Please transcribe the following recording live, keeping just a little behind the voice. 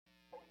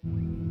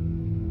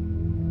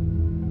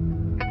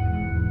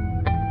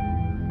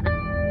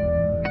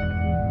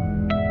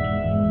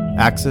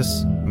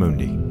Axis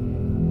Mundi.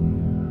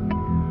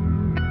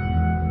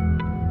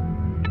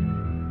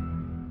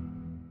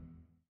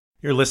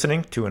 You're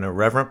listening to an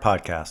Irreverent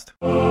podcast.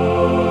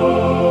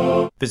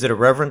 Visit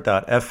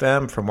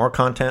irreverent.fm for more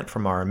content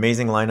from our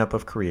amazing lineup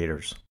of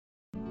creators.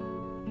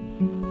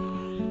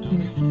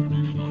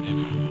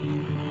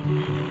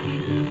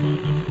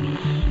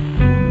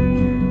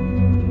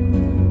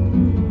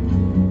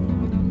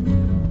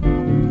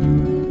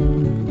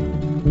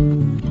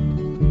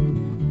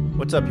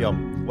 What's up, y'all?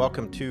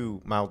 Welcome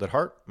to Mild at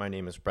Heart. My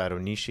name is Brad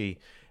Onishi,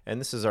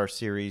 and this is our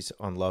series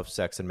on love,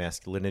 sex, and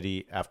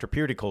masculinity after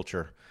purity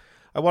culture.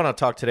 I want to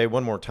talk today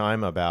one more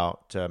time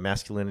about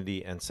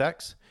masculinity and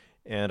sex,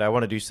 and I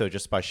want to do so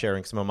just by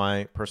sharing some of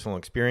my personal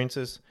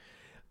experiences.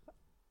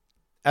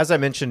 As I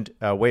mentioned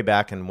way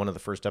back in one of the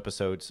first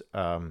episodes,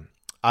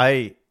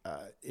 I,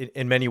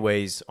 in many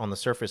ways, on the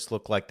surface,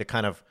 look like the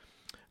kind of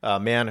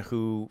man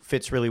who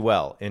fits really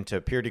well into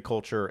purity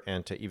culture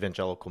and to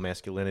evangelical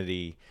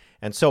masculinity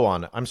and so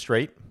on. I'm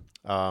straight,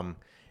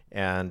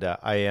 and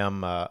I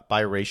am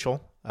biracial,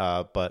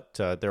 but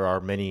there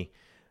are many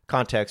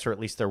contexts, or at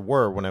least there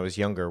were when I was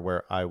younger,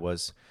 where I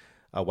was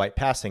white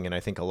passing, and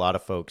I think a lot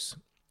of folks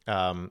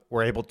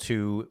were able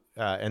to,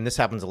 and this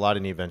happens a lot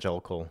in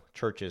evangelical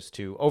churches,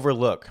 to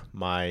overlook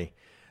my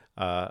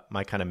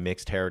kind of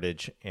mixed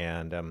heritage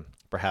and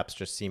perhaps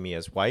just see me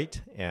as white.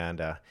 And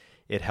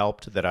it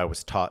helped that I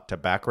was taught to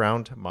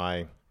background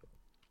my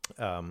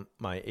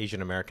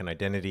Asian American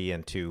identity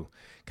and to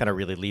kind of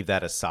really leave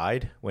that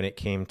aside when it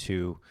came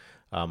to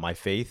my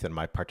faith and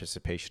my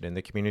participation in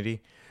the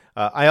community.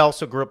 I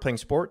also grew up playing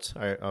sports.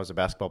 I was a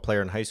basketball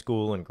player in high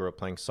school and grew up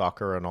playing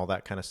soccer and all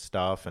that kind of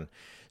stuff. And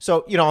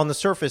so, you know, on the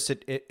surface,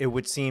 it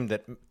would seem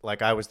that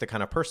like I was the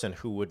kind of person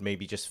who would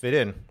maybe just fit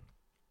in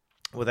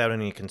without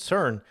any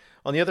concern.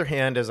 On the other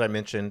hand, as I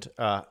mentioned,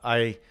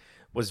 I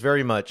was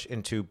very much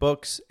into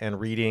books and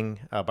reading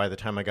by the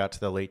time I got to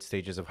the late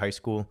stages of high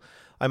school.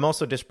 I'm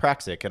also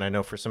dyspraxic, and I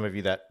know for some of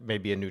you that may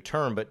be a new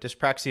term, but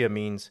dyspraxia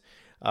means,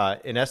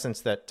 in essence,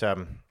 that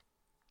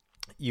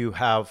you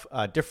have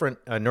different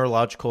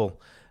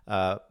neurological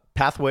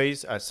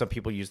pathways. Some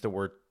people use the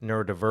word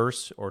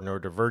neurodiverse or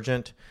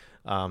neurodivergent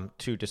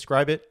to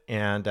describe it.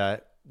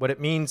 And what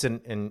it means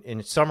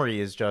in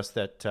summary is just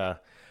that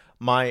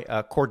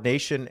my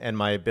coordination and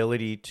my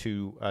ability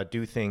to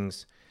do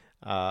things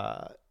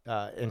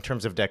in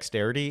terms of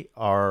dexterity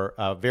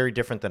are very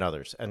different than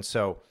others. And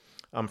so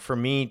for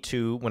me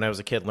to, when I was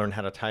a kid, learn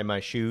how to tie my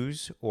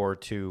shoes or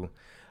to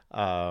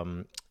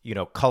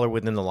color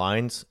within the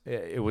lines,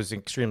 it was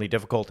extremely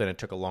difficult and it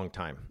took a long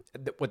time.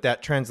 What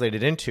that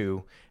translated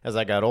into as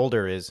I got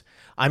older is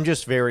I'm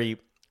just very,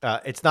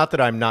 it's not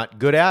that I'm not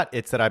good at,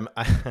 it's that I'm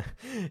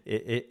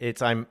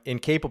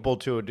incapable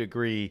to a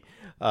degree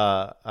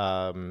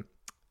that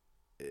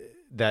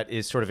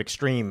is sort of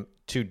extreme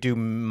to do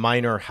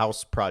minor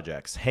house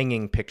projects,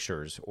 hanging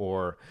pictures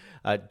or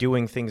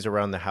doing things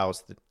around the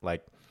house that,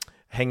 like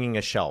hanging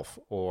a shelf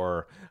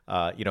or,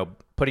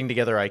 putting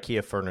together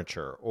IKEA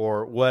furniture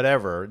or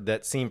whatever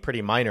that seem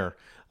pretty minor.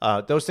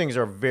 Those things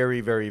are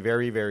very, very,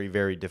 very, very,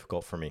 very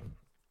difficult for me.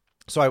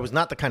 So I was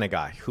not the kind of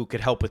guy who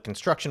could help with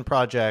construction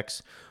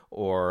projects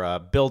or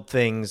build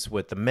things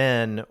with the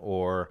men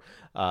or,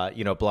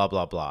 blah,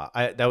 blah, blah.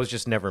 That was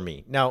just never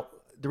me. Now,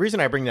 the reason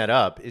I bring that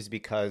up is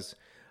because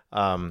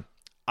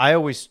I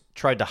always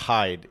tried to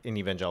hide in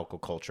evangelical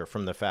culture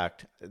from the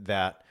fact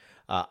that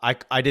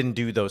I didn't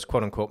do those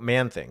quote unquote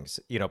man things.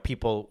 You know,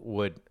 people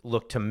would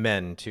look to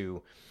men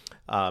to,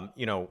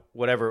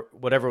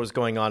 whatever was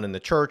going on in the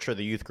church or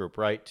the youth group,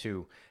 right,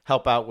 to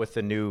help out with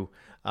the new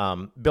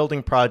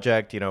building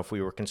project. You know, if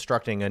we were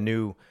constructing a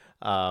new,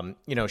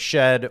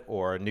 shed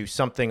or a new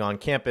something on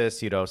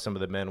campus, some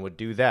of the men would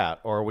do that.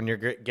 Or when you're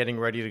getting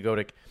ready to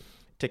go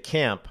to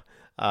camp,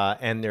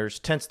 and there's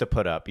tents to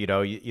put up,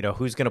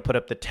 who's going to put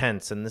up the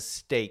tents and the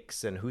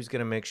stakes and who's going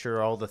to make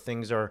sure all the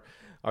things are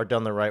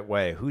done the right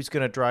way. Who's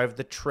going to drive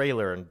the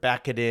trailer and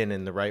back it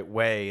in the right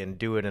way and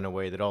do it in a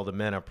way that all the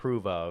men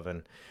approve of,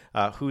 and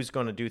who's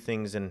going to do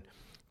things in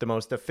the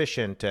most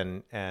efficient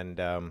and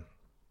kind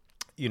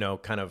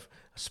of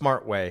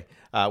smart way.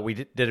 We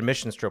did a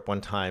mission trip one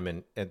time,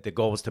 and the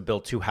goal was to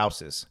build 2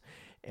 houses.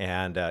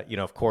 And,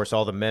 of course,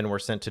 all the men were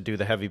sent to do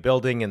the heavy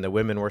building and the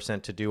women were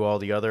sent to do all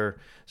the other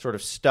sort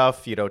of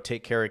stuff,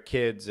 take care of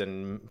kids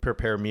and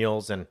prepare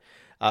meals. And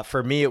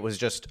for me, it was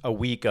just a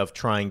week of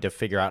trying to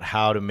figure out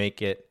how to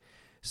make it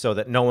so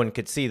that no one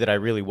could see that I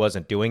really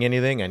wasn't doing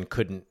anything and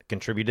couldn't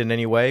contribute in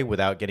any way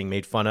without getting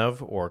made fun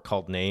of or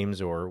called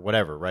names or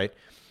whatever, right?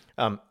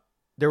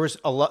 There was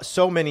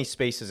so many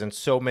spaces and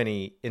so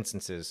many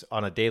instances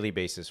on a daily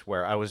basis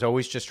where I was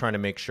always just trying to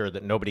make sure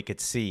that nobody could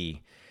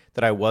see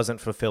that I wasn't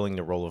fulfilling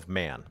the role of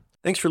man.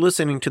 Thanks for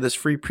listening to this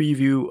free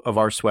preview of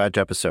our Swag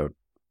episode.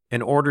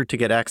 In order to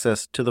get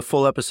access to the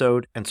full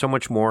episode and so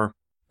much more,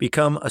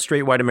 become a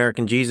Straight White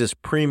American Jesus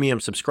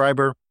premium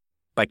subscriber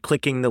by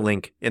clicking the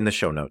link in the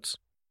show notes.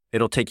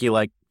 It'll take you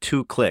like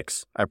 2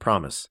 clicks, I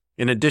promise.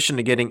 In addition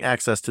to getting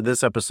access to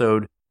this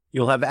episode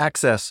You'll have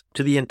access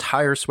to the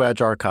entire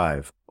Swag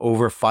archive,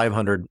 over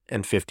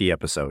 550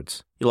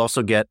 episodes. You'll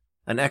also get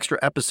an extra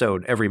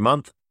episode every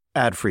month,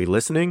 ad-free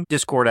listening,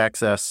 Discord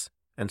access,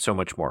 and so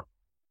much more.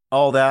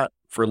 All that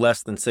for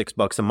less than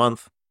 $6 a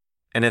month,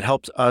 and it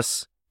helps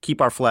us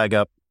keep our flag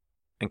up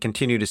and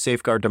continue to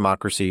safeguard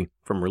democracy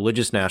from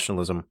religious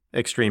nationalism,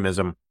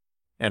 extremism,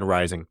 and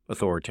rising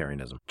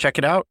authoritarianism. Check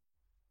it out.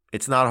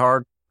 It's not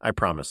hard, I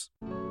promise.